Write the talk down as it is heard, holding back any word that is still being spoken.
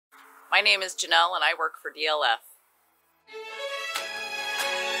My name is Janelle and I work for DLF.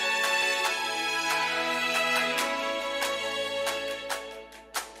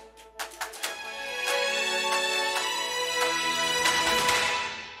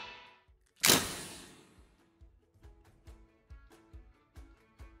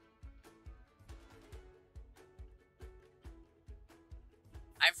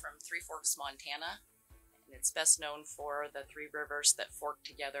 I'm from Three Forks, Montana, and it's best known for the three rivers that fork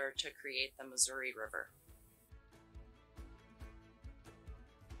together to create the Missouri River.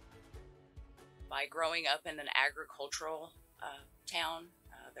 By growing up in an agricultural town,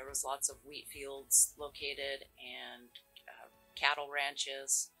 there was lots of wheat fields located and cattle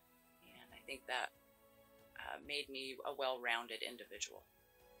ranches, and I think that made me a well-rounded individual.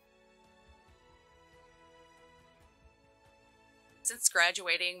 Since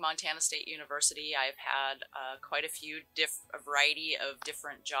graduating Montana State University, I've had quite a variety of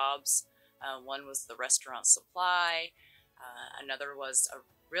different jobs. One was the restaurant supply, another was a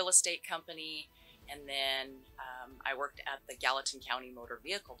real estate company, and then I worked at the Gallatin County Motor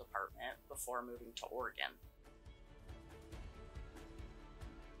Vehicle Department before moving to Oregon.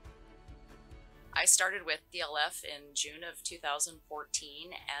 I started with DLF in June of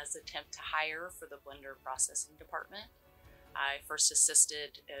 2014 as a temp to hire for the blender processing department. I first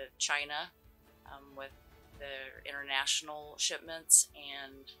assisted China with their international shipments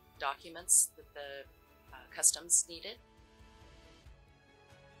and documents that the customs needed.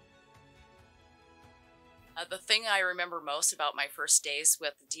 The thing I remember most about my first days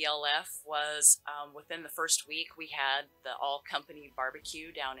with DLF was within the first week we had the all-company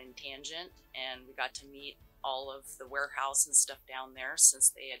barbecue down in Tangent, and we got to meet all of the warehouse and stuff down there since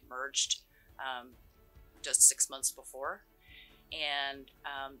they had merged just 6 months before. And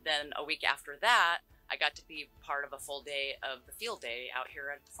then a week after that, I got to be part of a full day of the field day out here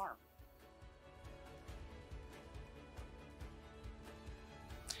at the farm.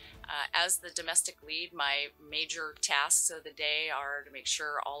 As the domestic lead, my major tasks of the day are to make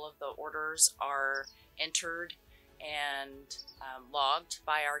sure all of the orders are entered and logged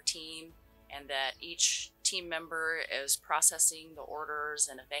by our team, and that each team member is processing the orders,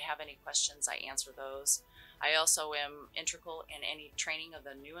 and if they have any questions, I answer those. I also am integral in any training of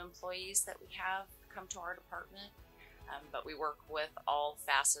the new employees that we have come to our department, but we work with all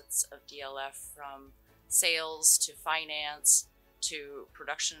facets of DLF, from sales to finance to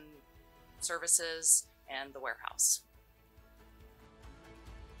production services and the warehouse.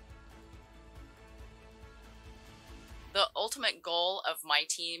 The ultimate goal of my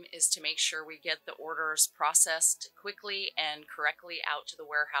team is to make sure we get the orders processed quickly and correctly out to the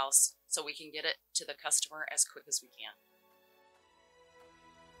warehouse so we can get it to the customer as quick as we can.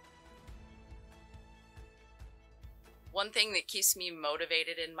 One thing that keeps me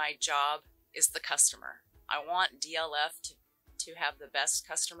motivated in my job is the customer. I want DLF to have the best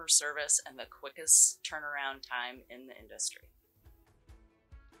customer service and the quickest turnaround time in the industry.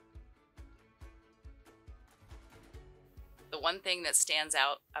 The one thing that stands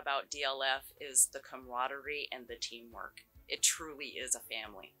out about DLF is the camaraderie and the teamwork. It truly is a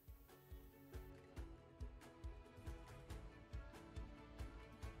family.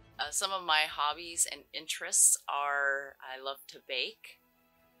 Some of my hobbies and interests are I love to bake,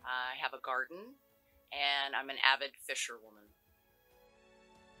 I have a garden, and I'm an avid fisherwoman.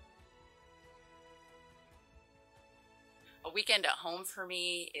 A weekend at home for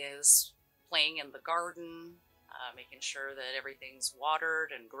me is playing in the garden, making sure that everything's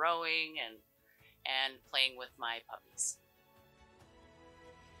watered and growing, and playing with my puppies.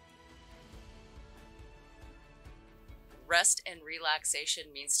 Rest and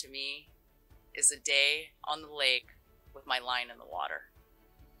relaxation means to me is a day on the lake with my line in the water.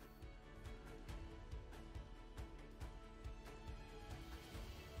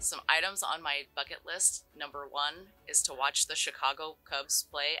 Some items on my bucket list: number 1 is to watch the Chicago Cubs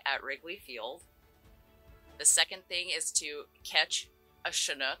play at Wrigley Field. The second thing is to catch a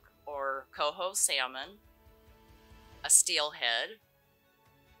Chinook or coho salmon, a steelhead,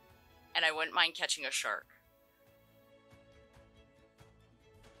 and I wouldn't mind catching a shark.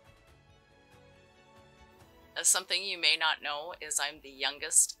 Something you may not know is I'm the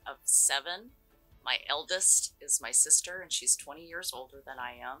youngest of 7. My eldest is my sister, and she's 20 years older than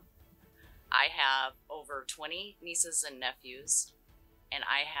I am. I have over 20 nieces and nephews, and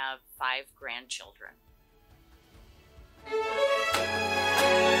I have 5 grandchildren.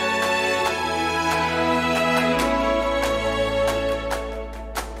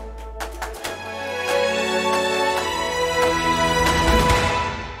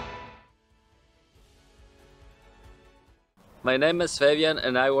 My My name is Fabian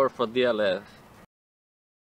and I work for DLF.